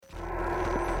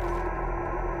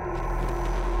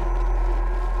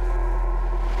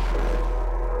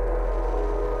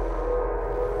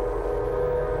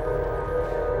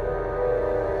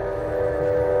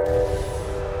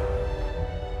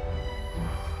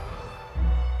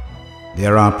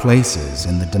There are places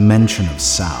in the dimension of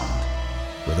sound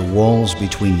where the walls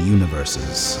between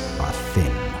universes are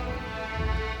thin.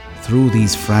 Through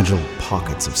these fragile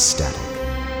pockets of static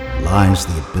lies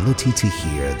the ability to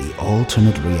hear the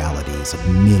alternate realities of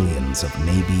millions of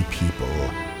maybe people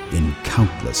in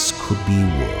countless could-be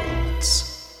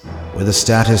worlds, where the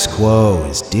status quo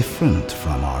is different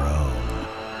from our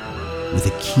own. With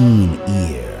a keen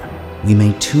ear, we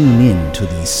may tune in to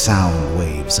these sound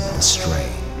waves of the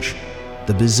strange,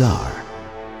 the bizarre,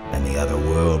 and the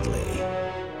otherworldly.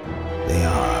 They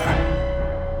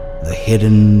are the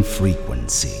hidden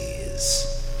frequencies.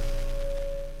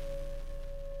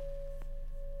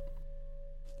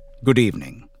 Good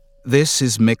evening. This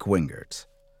is Mick Wingert.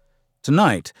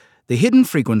 Tonight, the Hidden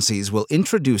Frequencies will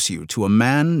introduce you to a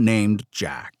man named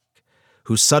Jack,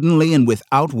 who suddenly and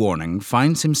without warning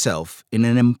finds himself in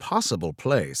an impossible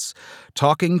place,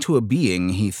 talking to a being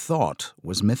he thought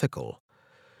was mythical.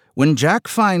 When Jack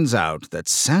finds out that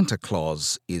Santa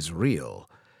Claus is real,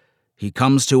 he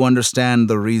comes to understand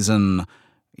the reason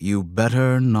you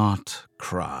better not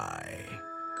cry.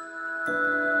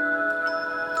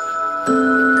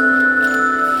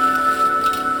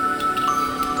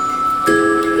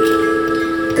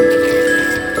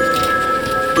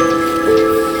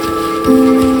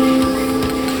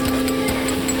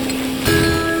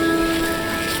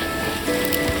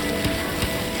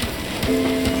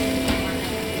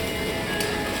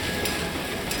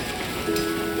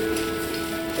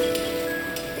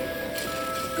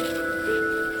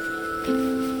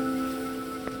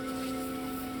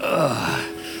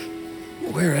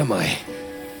 Where am I?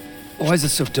 Why is it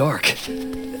so dark?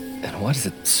 And why does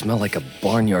it smell like a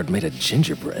barnyard made of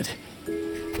gingerbread?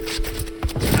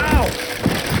 Ow!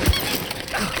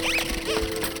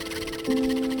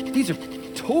 These are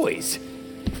toys.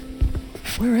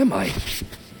 Where am I?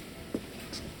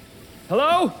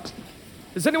 Hello?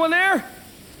 Is anyone there?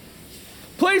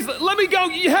 Please, let me go.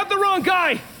 You have the wrong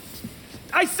guy.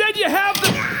 I said you have the...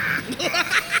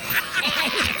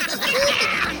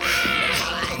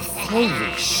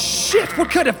 Holy shit! What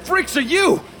kind of freaks are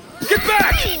you? Get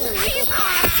back!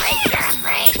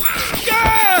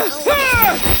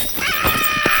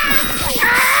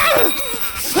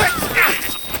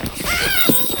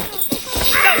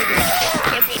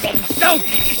 No!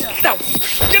 No!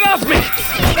 Get off me!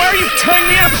 Why are you tying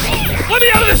me up? Let me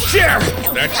out of this chair!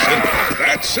 That's enough.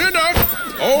 That's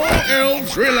enough. All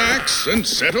elves relax and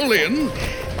settle in.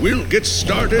 We'll get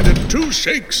started in 2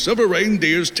 shakes of a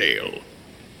reindeer's tail.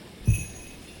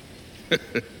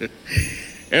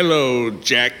 Hello,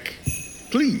 Jack.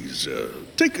 Please,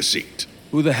 take a seat.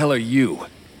 Who the hell are you?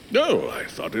 Oh, I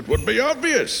thought it would be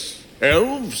obvious.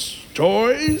 Elves,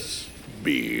 toys,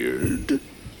 beard.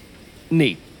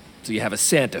 Neat. So you have a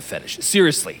Santa fetish.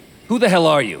 Seriously, who the hell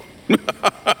are you?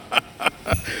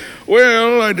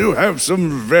 Well, I do have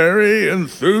some very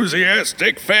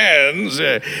enthusiastic fans,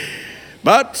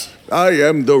 but I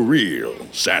am the real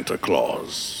Santa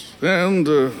Claus. And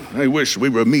I wish we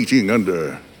were meeting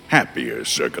under happier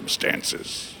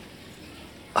circumstances.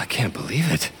 I can't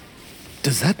believe it.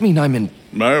 Does that mean I'm in...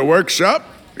 My workshop?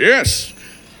 Yes.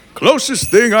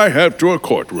 Closest thing I have to a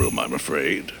courtroom, I'm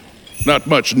afraid. Not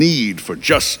much need for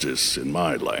justice in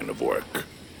my line of work.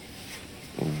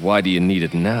 Why do you need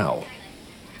it now?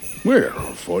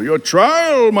 Well, for your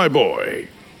trial, my boy.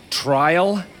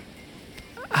 Trial?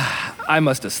 I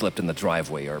must have slipped in the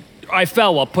driveway, or I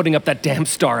fell while putting up that damn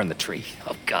star in the tree.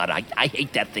 Oh, God, I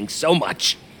hate that thing so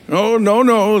much. Oh,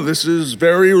 no, this is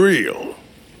very real.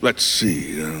 Let's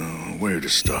see, where to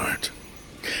start.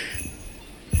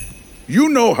 You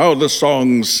know how the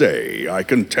songs say, I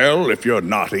can tell if you're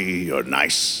naughty or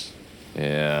nice?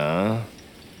 Yeah?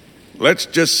 Let's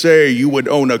just say you would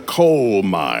own a coal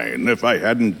mine if I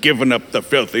hadn't given up the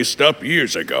filthy stuff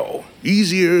years ago.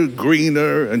 Easier,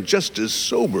 greener, and just as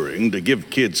sobering to give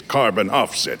kids carbon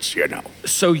offsets, you know.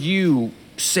 So you,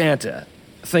 Santa,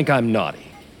 think I'm naughty?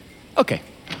 Okay,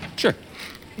 sure.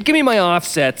 Give me my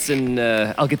offsets and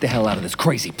I'll get the hell out of this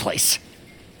crazy place.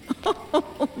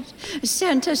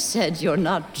 Santa said you're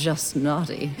not just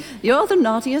naughty. You're the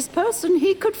naughtiest person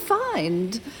he could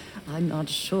find. I'm not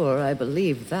sure I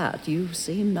believe that. You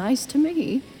seem nice to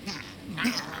me.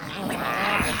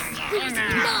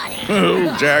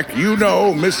 Oh, Jack, you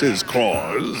know Mrs.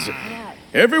 Claus.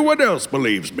 Everyone else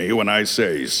believes me when I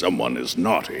say someone is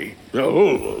naughty.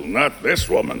 Oh, not this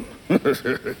woman.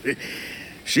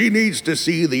 She needs to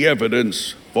see the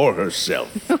evidence for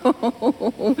herself.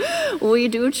 We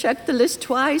do check the list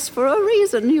twice for a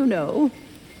reason, you know.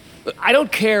 I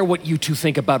don't care what you two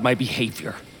think about my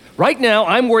behavior. Right now,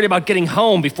 I'm worried about getting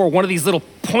home before one of these little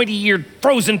pointy-eared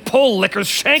frozen pole lickers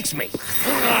shanks me.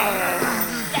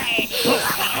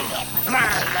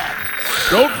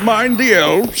 Don't mind the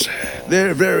elves.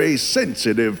 They're very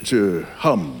sensitive to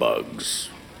humbugs.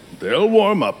 They'll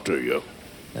warm up to you.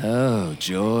 Oh,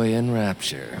 joy and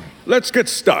rapture. Let's get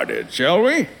started, shall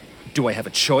we? Do I have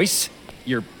a choice?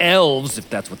 Your elves, if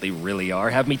that's what they really are,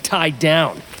 have me tied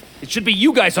down. It should be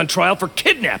you guys on trial for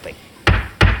kidnapping.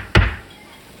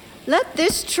 Let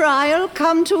this trial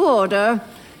come to order.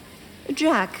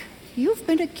 Jack, you've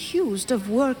been accused of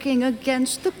working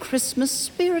against the Christmas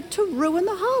spirit to ruin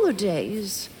the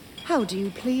holidays. How do you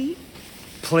plead?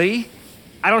 Plea?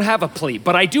 I don't have a plea,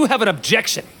 but I do have an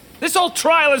objection. This whole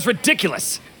trial is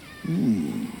ridiculous.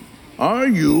 Are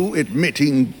you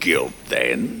admitting guilt,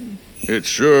 then? It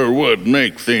sure would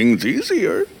make things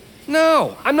easier.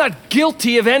 No, I'm not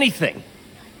guilty of anything.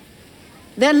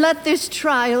 Then let this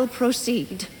trial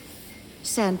proceed.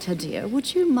 Santa dear,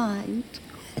 would you mind?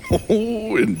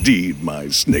 Oh, indeed, my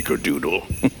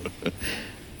snickerdoodle.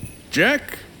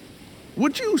 Jack,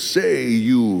 would you say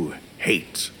you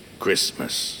hate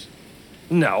Christmas?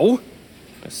 No.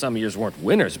 Some years weren't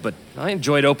winners, but I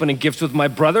enjoyed opening gifts with my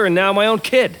brother and now my own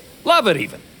kid. Love it,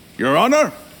 even. Your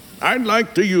Honor, I'd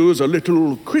like to use a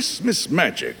little Christmas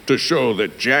magic to show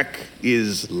that Jack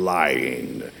is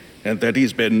lying and that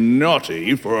he's been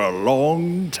naughty for a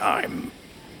long time.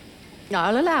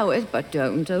 I'll allow it, but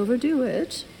don't overdo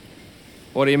it.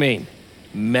 What do you mean?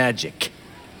 Magic.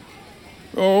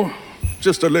 Oh,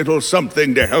 just a little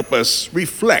something to help us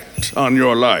reflect on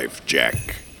your life,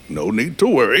 Jack. No need to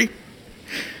worry.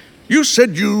 You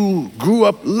said you grew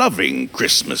up loving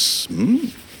Christmas,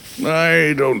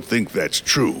 I don't think that's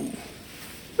true.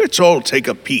 Let's all take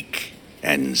a peek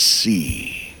and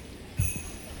see.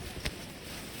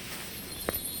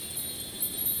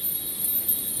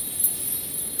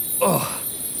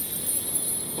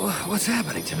 What's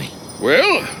happening to me?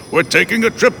 Well, we're taking a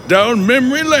trip down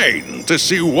memory lane to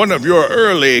see one of your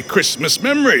early Christmas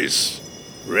memories.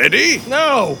 Ready?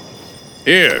 No!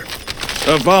 Here,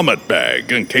 a vomit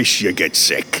bag in case you get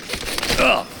sick.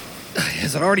 Ugh.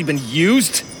 Has it already been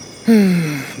used?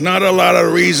 Not a lot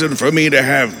of reason for me to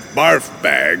have barf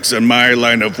bags in my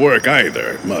line of work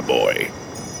either, my boy.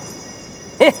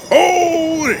 Ho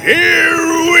ho! Here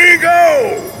we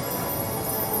go!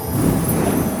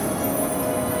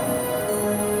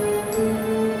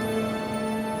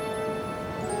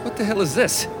 What the hell is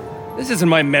this? This isn't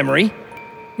my memory.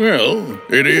 Well,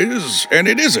 it is and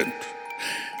it isn't.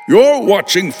 You're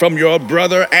watching from your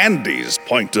brother Andy's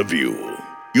point of view.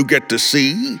 You get to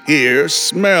see, hear,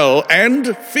 smell,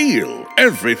 and feel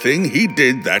everything he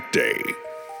did that day.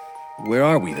 Where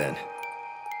are we then?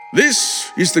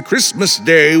 This is the Christmas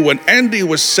day when Andy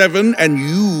was 7 and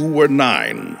you were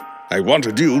 9. I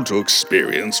wanted you to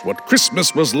experience what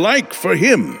Christmas was like for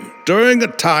him during a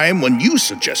time when you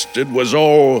suggested was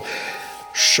all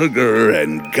sugar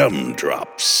and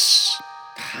gumdrops.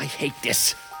 I hate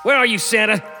this. Where are you,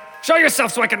 Santa? Show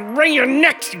yourself so I can wring your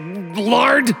neck, you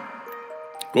lard!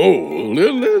 Oh,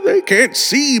 they can't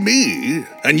see me,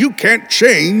 and you can't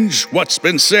change what's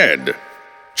been said.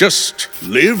 Just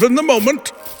live in the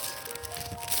moment.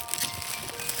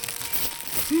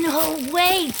 No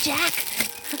way, Jack.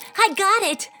 I got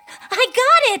it. I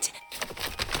got it.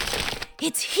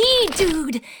 It's he,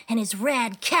 dude, and his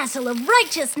rad castle of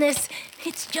righteousness.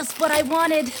 It's just what I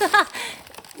wanted.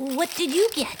 What did you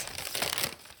get?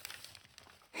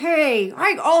 Hey,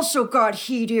 I also got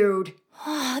he, dude.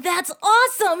 Oh, that's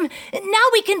awesome. Now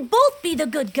we can both be the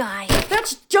good guy.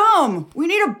 That's dumb. We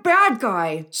need a bad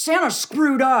guy. Santa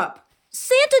screwed up.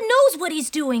 Santa knows what he's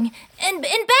doing, and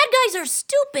bad guys are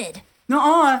stupid.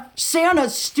 Nuh-uh.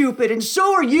 Santa's stupid, and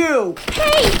so are you.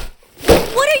 Hey!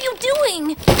 What are you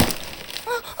doing?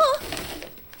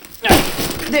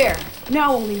 There.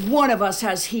 Now only one of us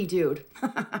has he, dude.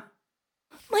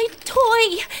 My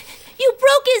toy! You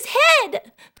broke his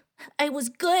head! I was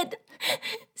good.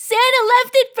 Santa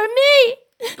left it for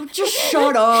me! Just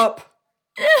shut up.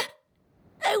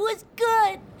 I was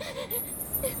good.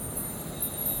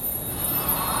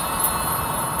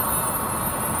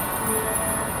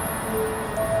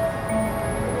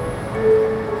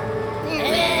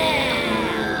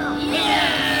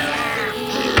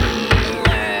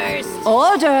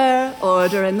 Order!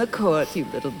 Order in the court, you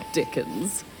little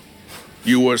Dickens.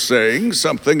 You were saying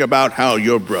something about how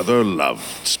your brother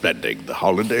loved spending the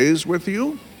holidays with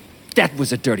you? That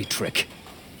was a dirty trick.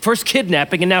 First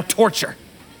kidnapping and now torture.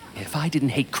 If I didn't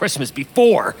hate Christmas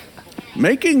before...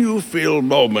 Making you feel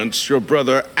moments your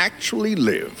brother actually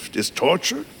lived is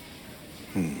torture?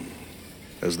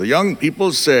 As the young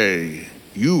people say,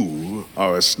 you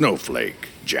are a snowflake,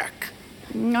 Jack.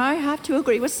 I have to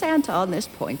agree with Santa on this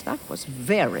point. That was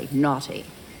very naughty.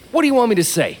 What do you want me to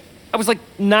say? I was like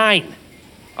 9.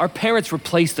 Our parents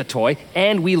replaced the toy,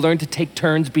 and we learned to take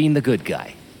turns being the good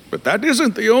guy. But that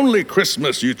isn't the only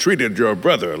Christmas you treated your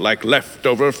brother like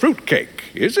leftover fruitcake,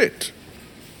 is it?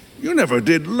 You never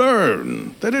did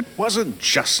learn that it wasn't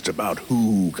just about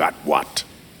who got what.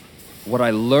 What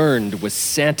I learned was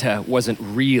Santa wasn't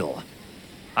real.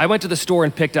 I went to the store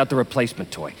and picked out the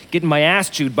replacement toy, getting my ass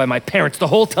chewed by my parents the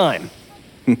whole time.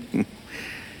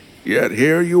 Yet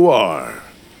here you are,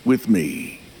 with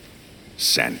me,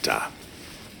 Santa.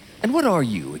 And what are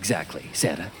you exactly,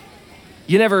 Santa?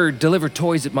 You never deliver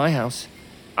toys at my house.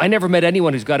 I never met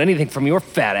anyone who's got anything from your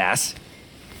fat ass.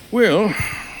 Well,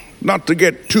 not to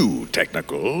get too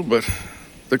technical, but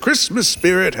the Christmas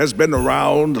spirit has been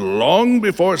around long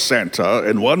before Santa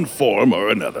in one form or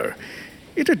another.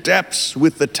 It adapts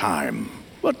with the time,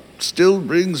 but still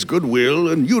brings goodwill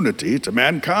and unity to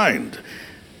mankind.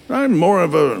 I'm more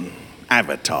of an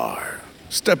avatar,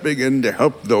 stepping in to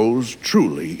help those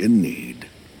truly in need.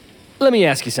 Let me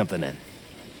ask you something then.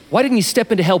 Why didn't you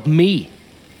step in to help me,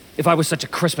 if I was such a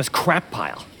Christmas crap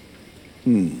pile?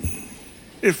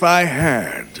 If I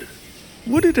had,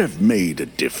 would it have made a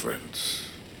difference?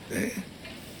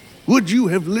 Would you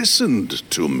have listened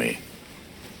to me?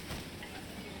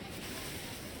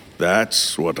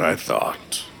 That's what I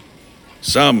thought.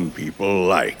 Some people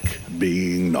like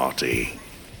being naughty.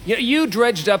 You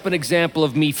dredged up an example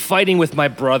of me fighting with my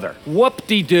brother.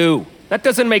 Whoop-de-doo. That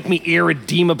doesn't make me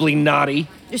irredeemably naughty.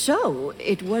 So,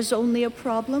 it was only a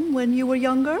problem when you were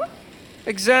younger?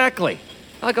 Exactly.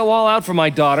 I go all out for my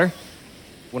daughter.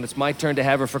 When it's my turn to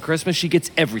have her for Christmas, she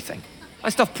gets everything. I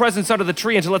stuff presents under the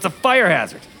tree until it's a fire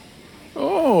hazard.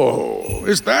 Oh,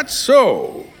 is that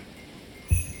so?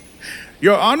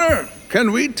 Your Honor,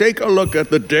 can we take a look at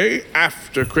the day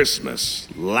after Christmas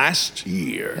last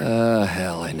year?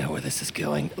 Hell, I know where this is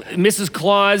going. Mrs.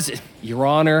 Claus, Your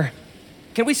Honor,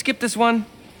 can we skip this one?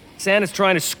 Santa's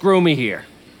trying to screw me here.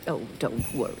 Oh,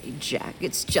 don't worry, Jack.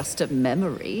 It's just a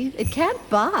memory. It can't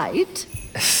bite.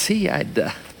 See,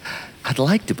 I'd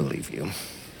like to believe you.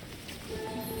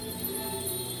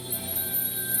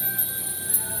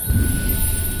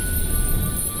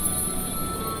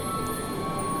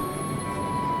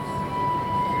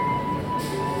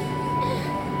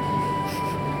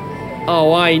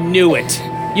 Oh, I knew it.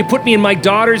 You put me in my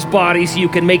daughter's body so you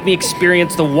can make me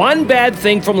experience the one bad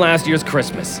thing from last year's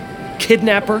Christmas.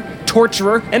 Kidnapper,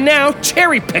 torturer, and now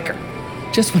cherry picker.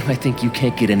 Just when I think you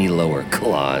can't get any lower,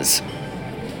 Claus.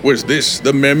 Was this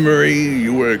the memory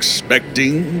you were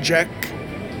expecting, Jack?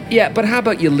 Yeah, but how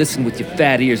about you listen with your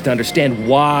fat ears to understand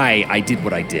why I did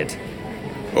what I did?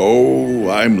 Oh,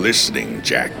 I'm listening,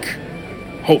 Jack.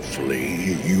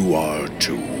 Hopefully you are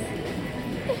too.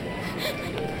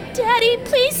 Daddy,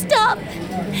 please stop.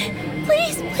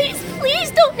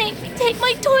 Please don't make me take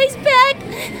my toys back.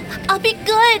 I'll be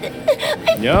good.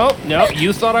 No,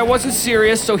 you thought I wasn't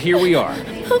serious, so here we are.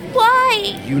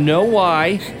 Why? You know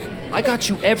why? I got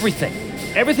you everything.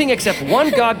 Everything except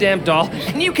one goddamn doll,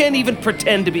 and you can't even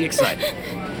pretend to be excited.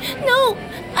 No,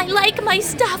 I like my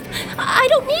stuff. I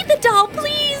don't need the doll,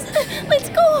 please. Let's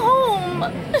go home.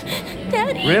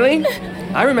 Daddy. Really?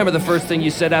 I remember the first thing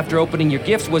you said after opening your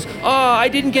gifts was, "Oh, I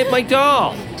didn't get my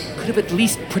doll." Could have at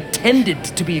least pretended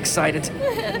to be excited.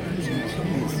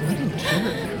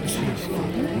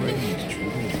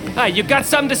 Hi, you got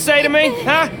something to say to me,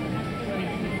 huh?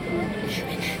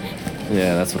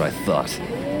 Yeah, that's what I thought.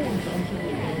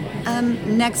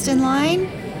 Next in line?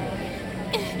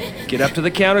 Get up to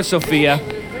the counter, Sophia.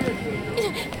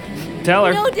 Tell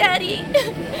her. No, Daddy.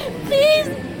 Please,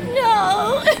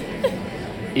 no.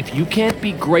 If you can't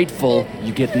be grateful,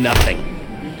 you get nothing.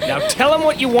 Now tell him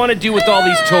what you want to do with all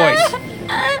these toys.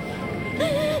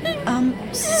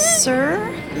 Sir?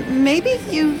 Maybe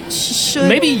you should...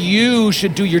 Maybe you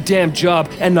should do your damn job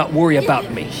and not worry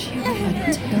about me.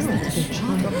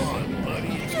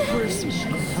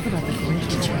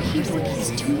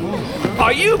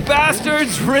 Are you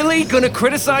bastards really gonna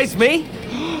criticize me?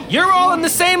 You're all in the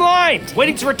same line,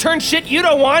 waiting to return shit you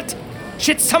don't want.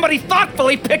 Shit somebody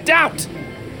thoughtfully picked out.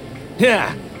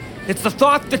 Yeah, it's the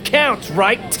thought that counts,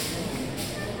 right?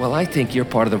 Well, I think you're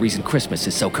part of the reason Christmas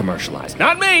is so commercialized.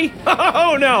 Not me!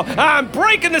 Oh, no! I'm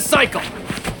breaking the cycle!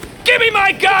 Give me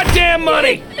my goddamn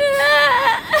money!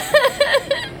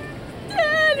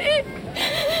 Daddy.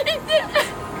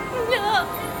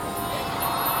 No.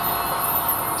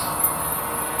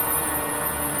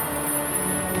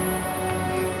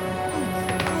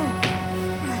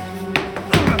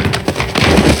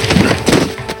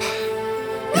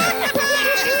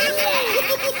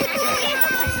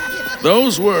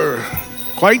 Those were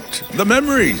quite the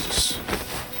memories.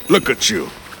 Look at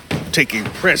you, taking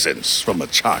presents from a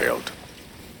child.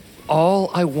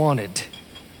 All I wanted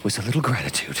was a little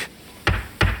gratitude.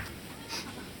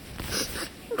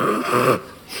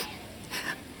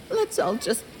 Let's all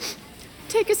just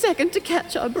take a second to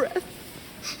catch our breath.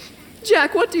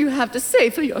 Jack, what do you have to say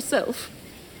for yourself?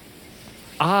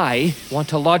 I want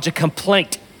to lodge a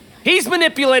complaint. He's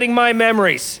manipulating my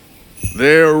memories.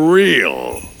 They're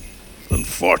real,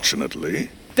 unfortunately.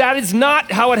 That is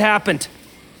not how it happened.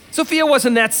 Sophia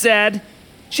wasn't that sad.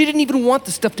 She didn't even want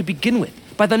the stuff to begin with.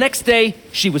 By the next day,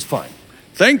 she was fine.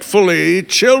 Thankfully,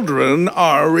 children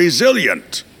are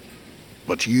resilient.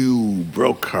 But you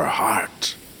broke her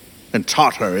heart and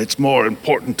taught her it's more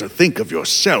important to think of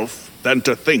yourself than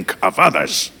to think of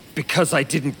others. Because I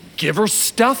didn't give her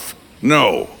stuff?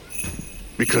 No,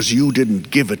 because you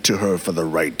didn't give it to her for the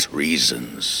right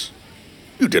reasons.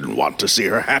 You didn't want to see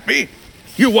her happy.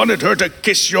 You wanted her to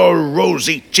kiss your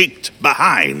rosy-cheeked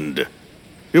behind.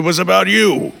 It was about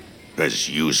you, as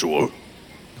usual.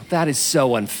 That is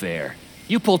so unfair.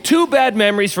 You pull two bad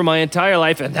memories from my entire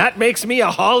life, and that makes me a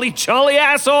holly-jolly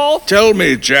asshole? Tell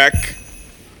me, Jack,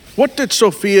 what did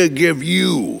Sophia give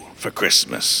you for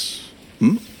Christmas?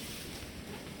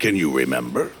 Can you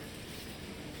remember?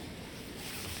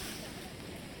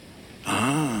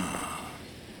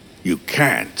 You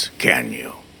can't, can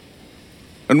you?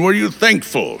 And were you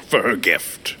thankful for her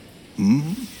gift?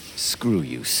 Screw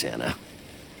you, Santa.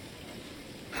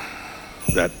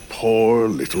 That poor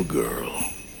little girl.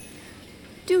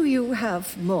 Do you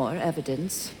have more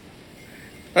evidence?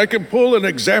 I can pull an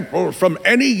example from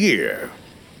any year.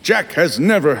 Jack has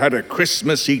never had a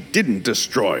Christmas he didn't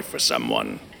destroy for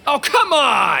someone. Oh, come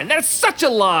on! That's such a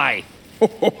lie!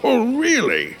 Oh,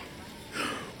 really?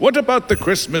 What about the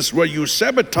Christmas where you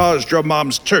sabotaged your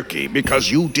mom's turkey because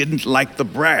you didn't like the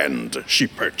brand she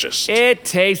purchased? It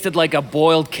tasted like a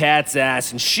boiled cat's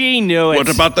ass, and she knew it. What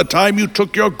about the time you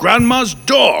took your grandma's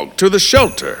dog to the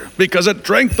shelter because it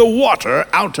drank the water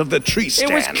out of the tree stand?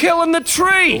 It was killing the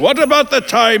tree! What about the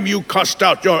time you cussed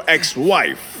out your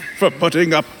ex-wife for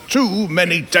putting up too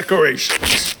many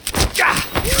decorations?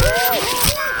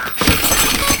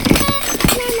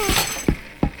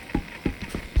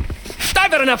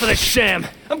 I've had enough of this sham.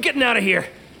 I'm getting out of here.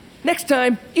 Next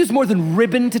time, use more than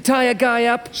ribbon to tie a guy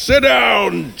up. Sit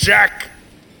down, Jack.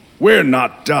 We're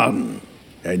not done,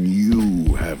 and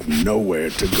you have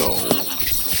nowhere to go.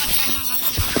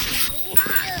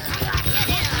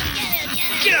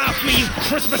 Get off me, you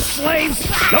Christmas slaves!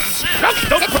 Nope,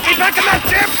 don't put me back in that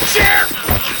damn chair!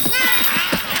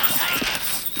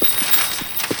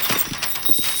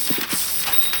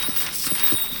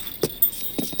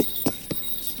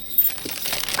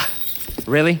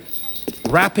 Really?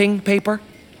 Wrapping paper?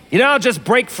 You know, I'll just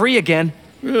break free again.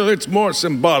 Well, it's more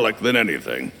symbolic than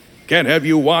anything. Can't have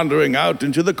you wandering out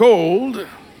into the cold.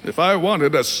 If I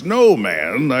wanted a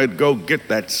snowman, I'd go get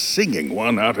that singing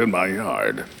one out in my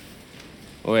yard.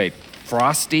 Wait,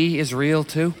 Frosty is real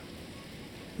too?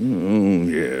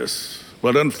 Yes.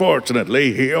 But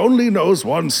unfortunately, he only knows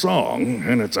one song,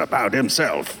 and it's about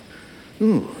himself.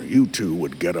 You two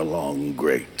would get along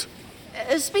great.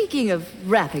 Speaking of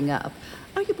wrapping up,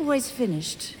 are you boys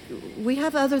finished? We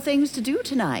have other things to do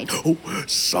tonight. Oh,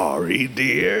 sorry,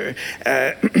 dear.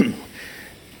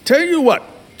 Tell you what,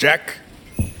 Jack.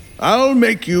 I'll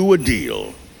make you a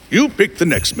deal. You pick the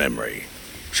next memory.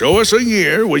 Show us a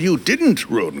year where you didn't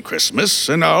ruin Christmas,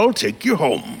 and I'll take you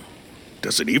home.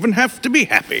 Doesn't even have to be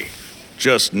happy.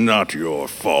 Just not your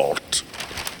fault.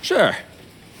 Sure.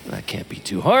 That can't be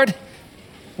too hard.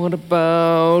 What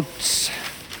about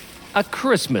a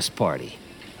Christmas party?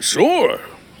 Sure.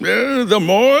 The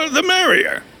more, the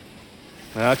merrier.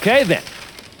 Okay, then.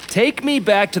 Take me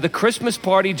back to the Christmas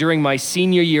party during my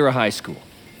senior year of high school.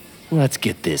 Let's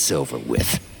get this over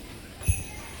with.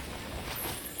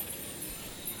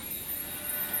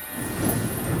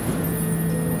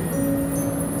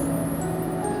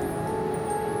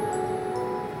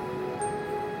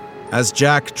 As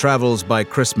Jack travels by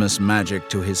Christmas magic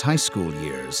to his high school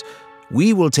years,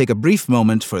 we will take a brief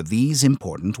moment for these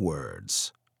important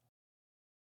words.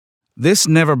 This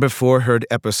never-before-heard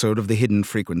episode of The Hidden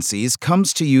Frequencies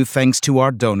comes to you thanks to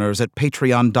our donors at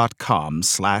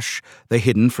patreon.com/The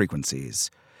Hidden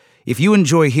Frequencies. If you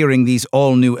enjoy hearing these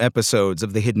all-new episodes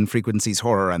of The Hidden Frequencies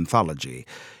Horror Anthology,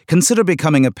 consider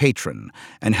becoming a patron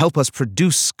and help us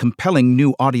produce compelling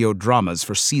new audio dramas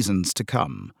for seasons to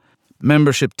come.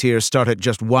 Membership tiers start at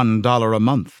just $1 a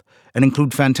month and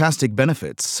include fantastic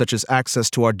benefits such as access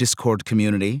to our Discord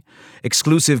community,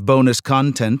 exclusive bonus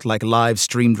content like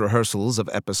live-streamed rehearsals of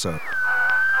episodes.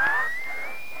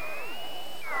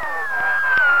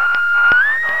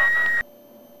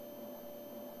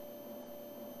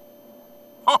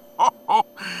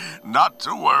 not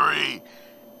to worry.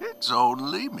 It's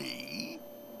only me.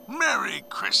 Merry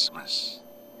Christmas.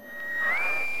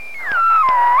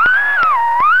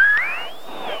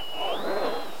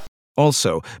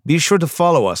 Also, be sure to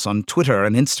follow us on Twitter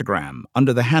and Instagram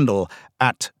under the handle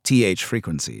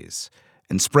 @THFrequencies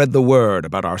and spread the word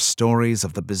about our stories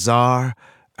of the bizarre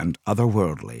and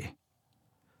otherworldly.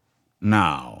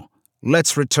 Now,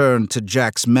 let's return to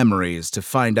Jack's memories to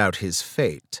find out his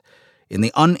fate in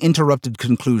the uninterrupted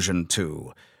conclusion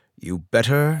to You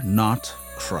Better Not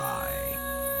Cry.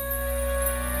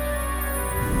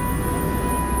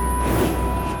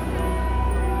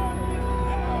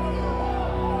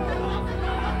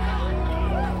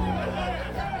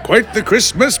 Quite the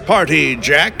Christmas party,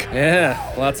 Jack.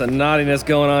 Yeah, lots of naughtiness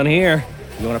going on here.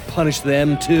 You want to punish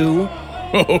them too?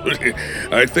 Oh,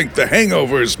 I think the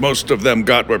hangovers most of them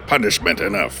got were punishment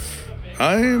enough.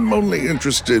 I'm only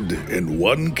interested in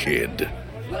one kid.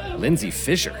 Lindsay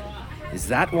Fisher. Is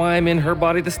that why I'm in her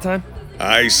body this time?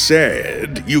 I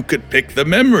said you could pick the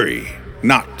memory,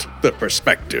 not the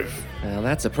perspective. Well,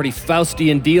 that's a pretty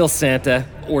Faustian deal, Santa.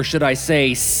 Or should I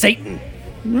say, Satan?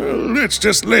 Well, let's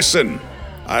just listen.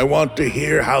 I want to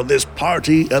hear how this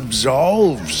party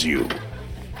absolves you.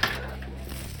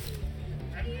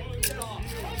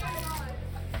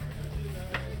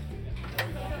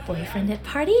 Boyfriend at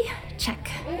party?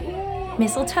 Check.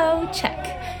 Mistletoe?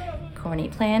 Check. Corny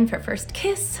plan for first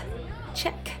kiss?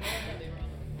 Check.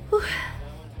 Whew.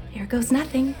 Here goes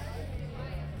nothing.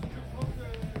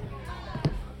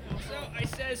 So I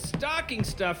says stocking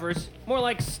stuffers. More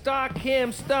like stock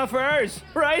him stuffers,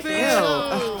 right?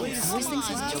 Oh,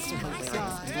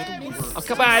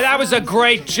 come on, that was a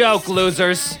great joke,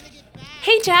 losers.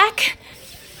 Hey, Jack.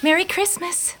 Merry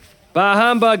Christmas. Bah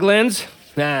humbug, Linz.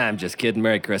 Nah, I'm just kidding.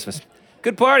 Merry Christmas.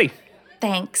 Good party.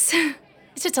 Thanks.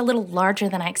 It's just a little larger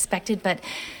than I expected, but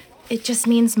it just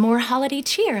means more holiday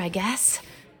cheer, I guess.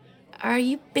 Are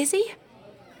you busy?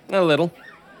 A little.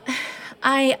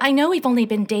 I know we've only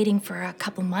been dating for a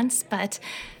couple months, but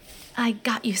I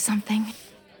got you something.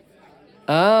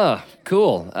 Ah,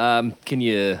 cool. Can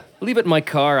you leave it in my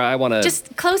car? I want to...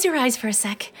 Just close your eyes for a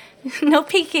sec. No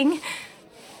peeking.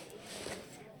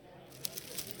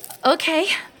 Okay.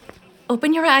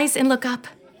 Open your eyes and look up.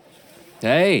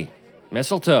 Hey,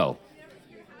 mistletoe.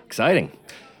 Exciting.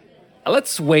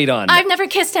 Let's wait on... I've never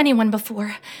kissed anyone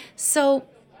before, so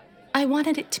I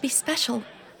wanted it to be special.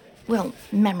 Well,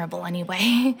 memorable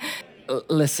anyway.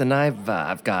 Listen, I've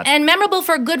got... And memorable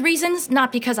for good reasons,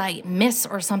 not because I miss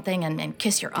or something and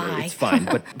kiss your eye. It's fine,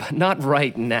 but not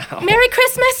right now. Merry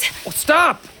Christmas! Oh,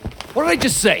 stop! What did I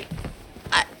just say?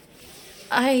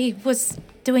 I was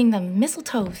doing the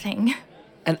mistletoe thing.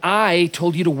 And I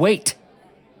told you to wait.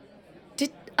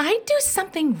 Did I do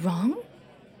something wrong?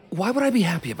 Why would I be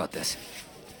happy about this?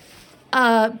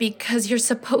 Because you're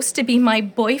supposed to be my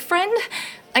boyfriend?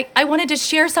 I wanted to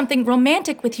share something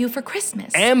romantic with you for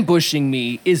Christmas. Ambushing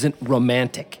me isn't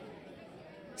romantic.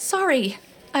 Sorry,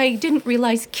 I didn't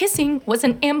realize kissing was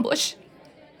an ambush.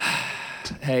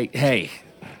 Hey,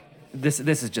 this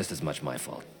is just as much my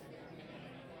fault.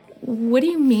 What do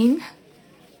you mean?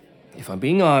 If I'm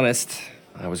being honest,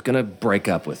 I was gonna break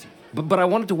up with you. But I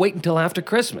wanted to wait until after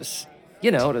Christmas.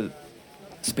 You know, to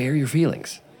spare your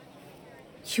feelings.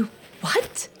 You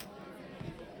what?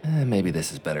 Maybe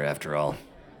this is better after all.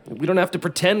 We don't have to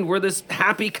pretend we're this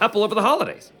happy couple over the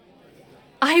holidays.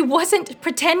 I wasn't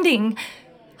pretending.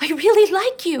 I really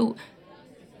like you.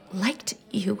 Liked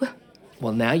you.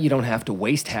 Well, now you don't have to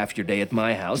waste half your day at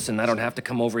my house, and I don't have to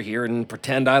come over here and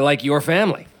pretend I like your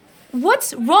family.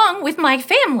 What's wrong with my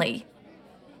family?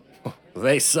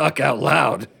 They suck out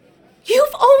loud.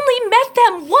 You've only met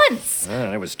them once.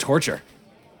 It was torture.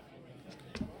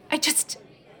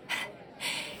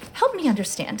 Help me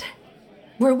understand.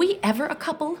 Were we ever a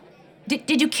couple?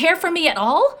 Did you care for me at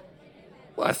all?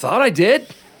 Well, I thought I did,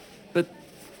 but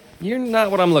you're not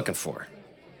what I'm looking for.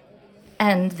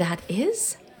 And that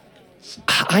is?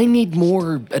 I need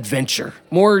more adventure,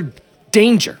 more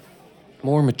danger,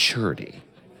 more maturity.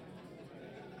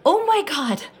 Oh my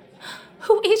God.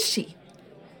 Who is she?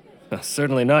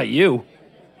 Certainly not you.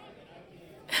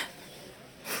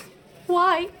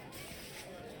 Why?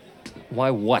 Why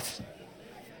what?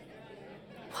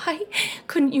 Why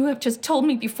couldn't you have just told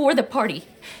me before the party?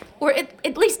 Or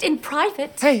at least in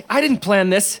private? Hey, I didn't plan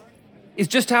this. It's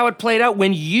just how it played out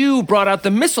when you brought out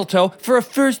the mistletoe for a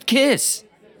first kiss.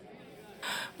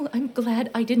 Well, I'm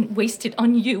glad I didn't waste it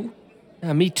on you.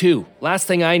 Me too. Last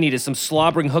thing I need is some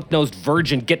slobbering, hook-nosed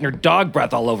virgin getting her dog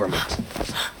breath all over me.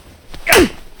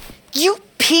 You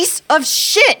piece of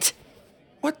shit!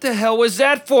 What the hell was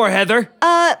that for, Heather?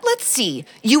 Let's see.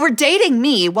 You were dating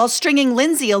me while stringing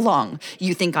Lindsay along.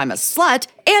 You think I'm a slut,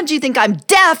 and you think I'm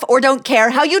deaf or don't care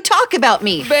how you talk about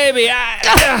me. Baby,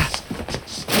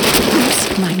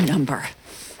 Lose my number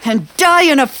and die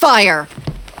in a fire.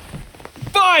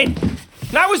 Fine!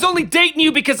 I was only dating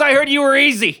you because I heard you were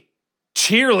easy.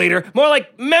 Cheerleader, more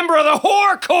like member of the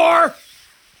whore corps!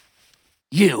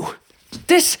 You.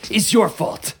 This is your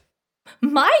fault.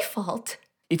 My fault?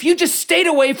 If you just stayed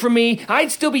away from me, I'd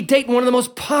still be dating one of the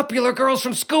most popular girls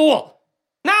from school.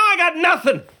 Now I got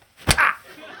nothing. Ah.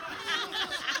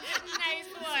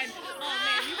 Nice one. Oh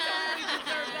man, you totally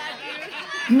deserve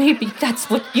that, dude. Maybe that's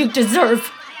what you deserve.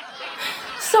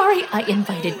 Sorry I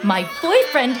invited my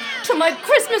boyfriend to my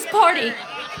Christmas party.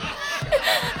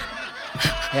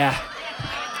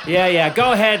 Yeah,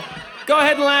 go ahead. Go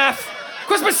ahead and laugh.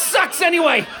 Christmas sucks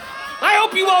anyway. I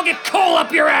hope you all get coal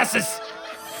up your asses.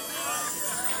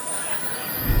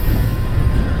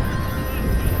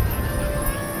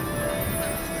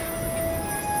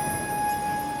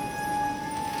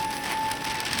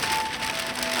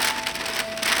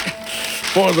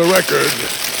 For the record,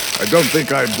 I don't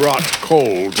think I brought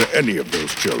coal to any of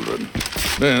those children.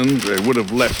 Then they would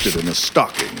have left it in a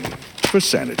stocking for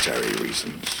sanitary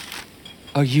reasons.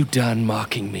 Are you done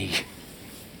mocking me?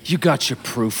 You got your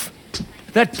proof.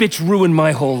 That bitch ruined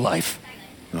my whole life.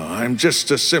 No, I'm just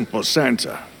a simple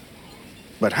Santa.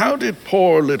 But how did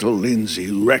poor little Lindsay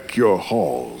wreck your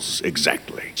halls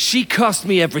exactly? She cost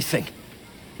me everything.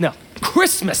 No,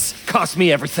 Christmas cost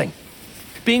me everything.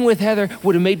 Being with Heather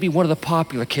would have made me one of the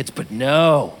popular kids, but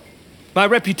no. My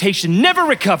reputation never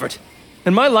recovered,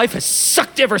 and my life has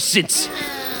sucked ever since.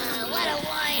 What a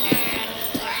whiner.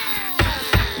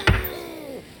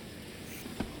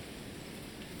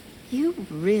 You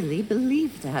really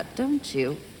believe that, don't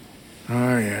you?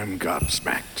 I am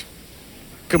gobsmacked.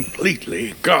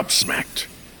 Completely gobsmacked.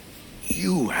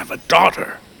 You have a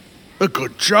daughter, a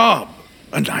good job,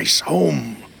 a nice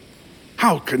home.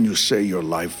 How can you say your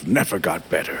life never got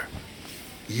better?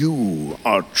 You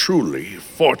are truly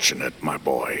fortunate, my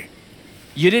boy.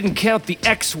 You didn't count the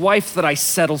ex-wife that I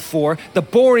settled for, the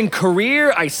boring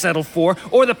career I settled for,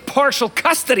 or the partial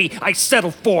custody I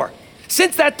settled for.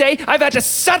 Since that day, I've had to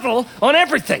settle on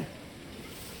everything.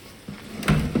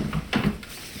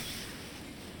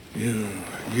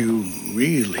 You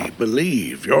really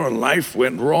believe your life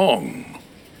went wrong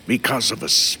because of a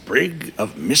sprig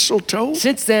of mistletoe?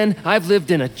 Since then, I've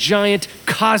lived in a giant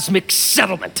cosmic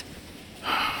settlement.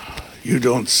 You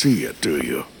don't see it, do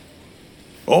you?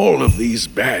 All of these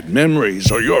bad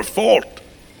memories are your fault.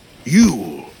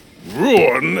 You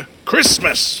ruin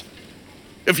Christmas.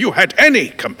 If you had any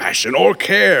compassion or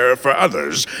care for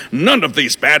others, none of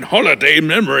these bad holiday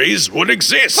memories would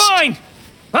exist. Fine!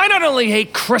 I not only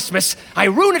hate Christmas, I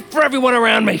ruin it for everyone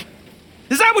around me.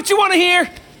 Is that what you want to hear?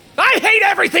 I hate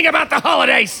everything about the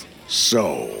holidays!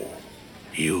 So,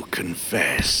 you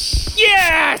confess.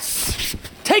 Yes!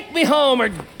 Take me home or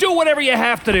do whatever you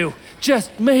have to do.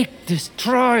 Just make this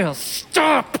trial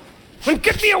stop and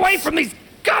get me away from these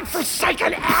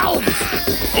godforsaken elves!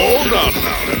 Hold on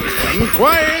now, everyone.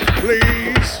 Quiet,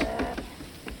 please.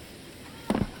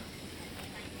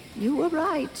 You were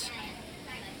right.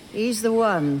 He's the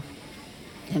one.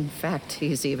 In fact,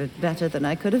 he's even better than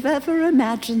I could have ever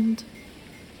imagined.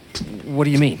 What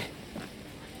do you mean?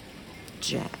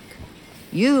 Jack,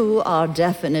 you are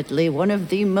definitely one of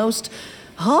the most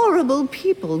horrible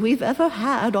people we've ever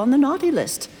had on the naughty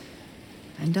list.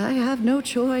 And I have no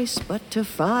choice but to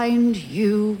find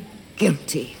you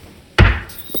guilty.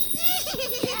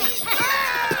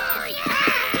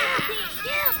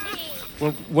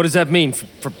 Well, what does that mean?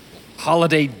 For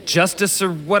holiday justice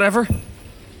or whatever?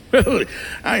 Well,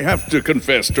 I have to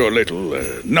confess to a little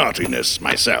naughtiness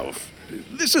myself.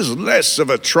 This is less of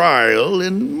a trial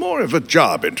and more of a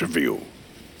job interview.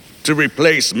 To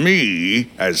replace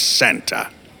me as Santa.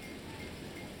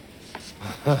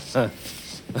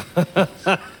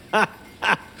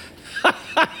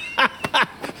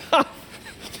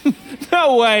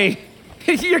 No way!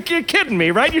 You're kidding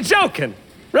me, right? You're joking,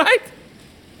 right?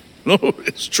 No,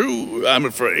 it's true, I'm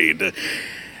afraid.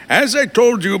 As I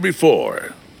told you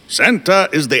before, Santa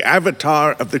is the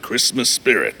avatar of the Christmas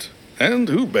spirit. And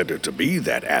who better to be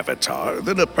that avatar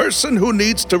than a person who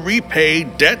needs to repay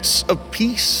debts of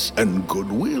peace and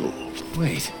goodwill?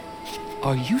 Wait,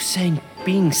 are you saying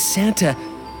being Santa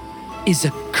is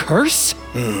a curse?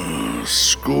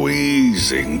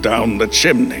 Squeezing down the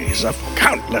chimneys of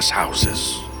countless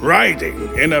houses,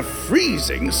 riding in a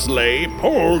freezing sleigh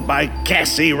pulled by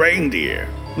gassy reindeer,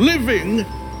 living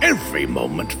every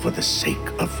moment for the sake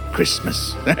of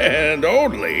Christmas, and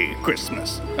only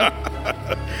Christmas.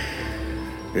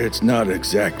 It's not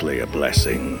exactly a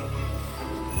blessing.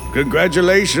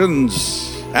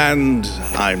 Congratulations, and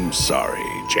I'm sorry,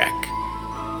 Jack.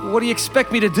 What do you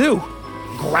expect me to do?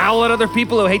 Growl at other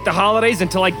people who hate the holidays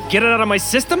until I get it out of my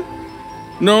system?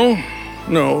 No.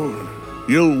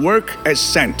 You'll work as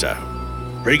Santa,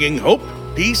 bringing hope,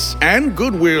 peace, and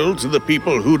goodwill to the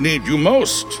people who need you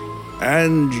most.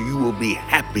 And you will be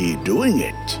happy doing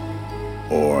it.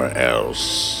 Or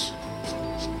else.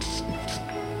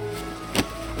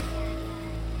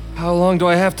 How long do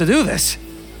I have to do this?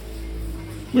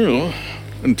 Well,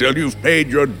 until you've paid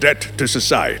your debt to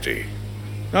society.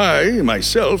 I,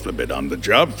 myself, have been on the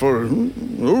job for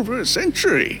over a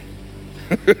century.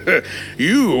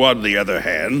 You, on the other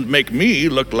hand, make me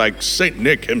look like Saint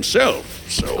Nick himself,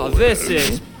 so... Oh, this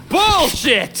is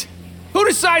bullshit! Who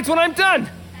decides when I'm done?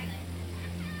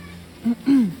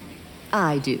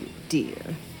 I do,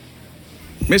 dear.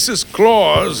 Mrs.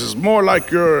 Claus is more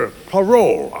like your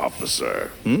parole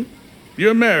officer.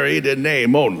 You're married in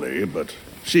name only, but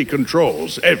she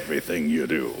controls everything you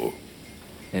do.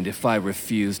 And if I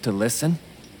refuse to listen?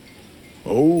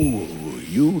 Oh,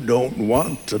 you don't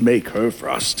want to make her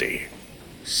frosty.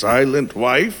 Silent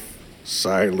wife,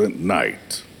 silent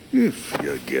night, if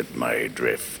you get my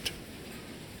drift.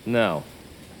 No.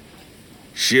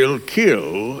 She'll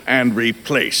kill and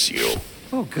replace you.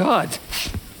 Oh, God.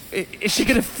 Is she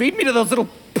gonna feed me to those little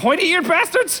pointy-eared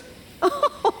bastards?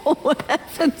 Oh,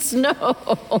 heavens, no.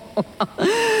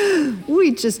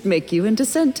 We just make you into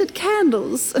scented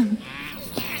candles.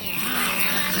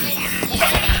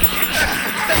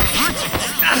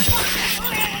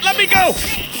 Let me go!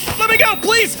 Let me go,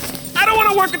 please! I don't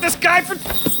want to work with this guy for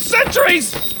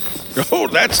centuries! Oh,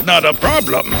 that's not a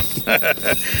problem.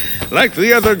 Like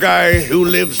the other guy who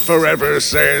lives forever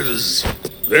says,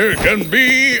 there can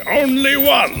be only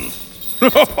one.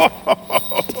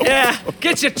 Yeah,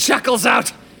 get your chuckles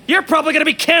out. You're probably gonna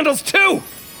be candles too!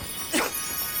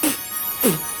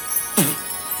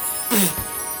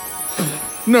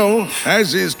 No,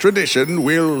 as is tradition,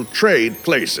 we'll trade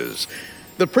places.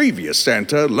 The previous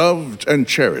Santa loved and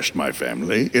cherished my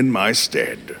family in my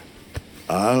stead.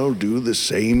 I'll do the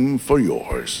same for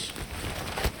yours.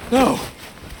 No,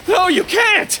 you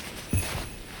can't!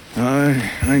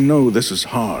 I know this is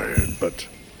hard, but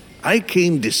I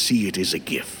came to see it as a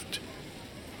gift.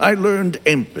 I learned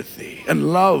empathy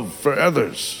and love for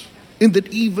others, in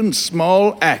that even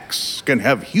small acts can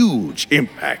have huge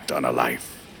impact on a life.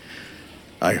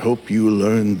 I hope you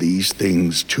learn these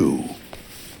things too.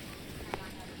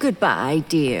 Goodbye,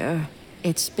 dear.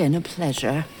 It's been a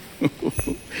pleasure.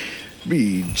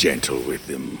 Be gentle with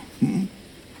him.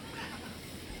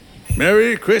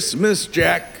 Merry Christmas,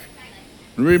 Jack.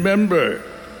 Remember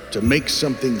to make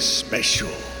something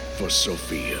special for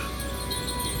Sophia.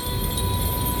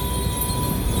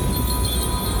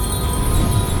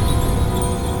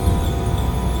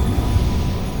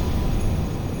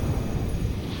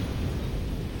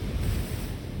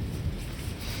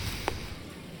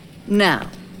 Now,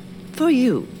 for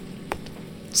you,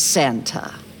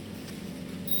 Santa.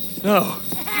 No.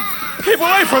 Keep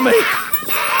away from me!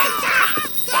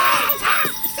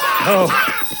 Oh.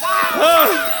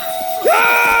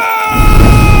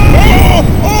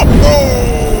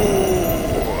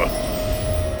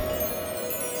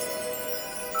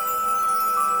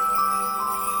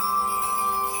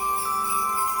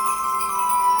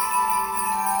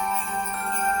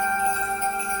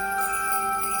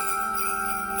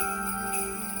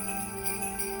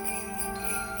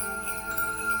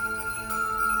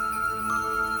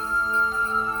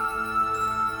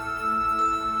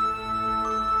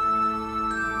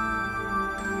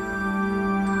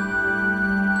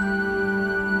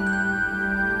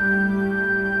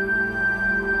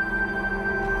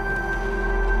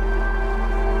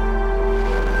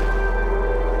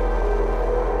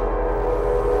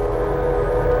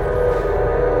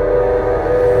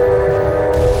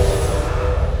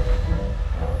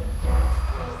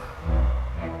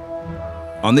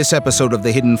 On this episode of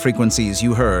The Hidden Frequencies,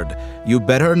 you heard You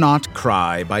Better Not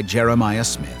Cry by Jeremiah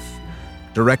Smith.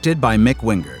 Directed by Mick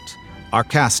Wingert. Our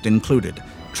cast included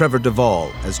Trevor Duvall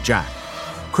as Jack,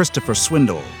 Christopher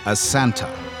Swindle as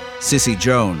Santa, Sissy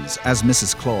Jones as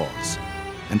Mrs. Claus,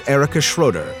 and Erica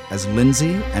Schroeder as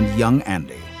Lindsay and young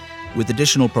Andy, with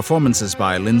additional performances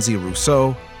by Lindsay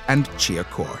Rousseau and Chia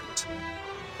Court.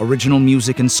 Original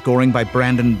music and scoring by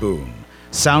Brandon Boone.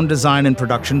 Sound design and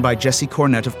production by Jesse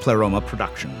Cornett of Pleroma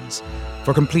Productions.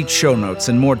 For complete show notes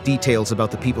and more details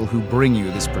about the people who bring you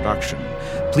this production,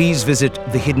 please visit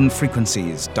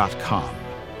thehiddenfrequencies.com.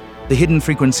 The Hidden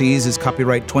Frequencies is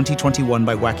copyright 2021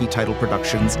 by Wacky Title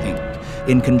Productions, Inc.,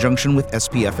 in conjunction with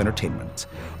SPF Entertainment.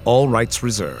 All rights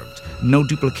reserved. No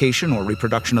duplication or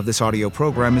reproduction of this audio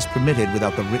program is permitted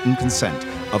without the written consent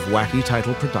of Wacky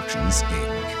Title Productions,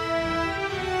 Inc.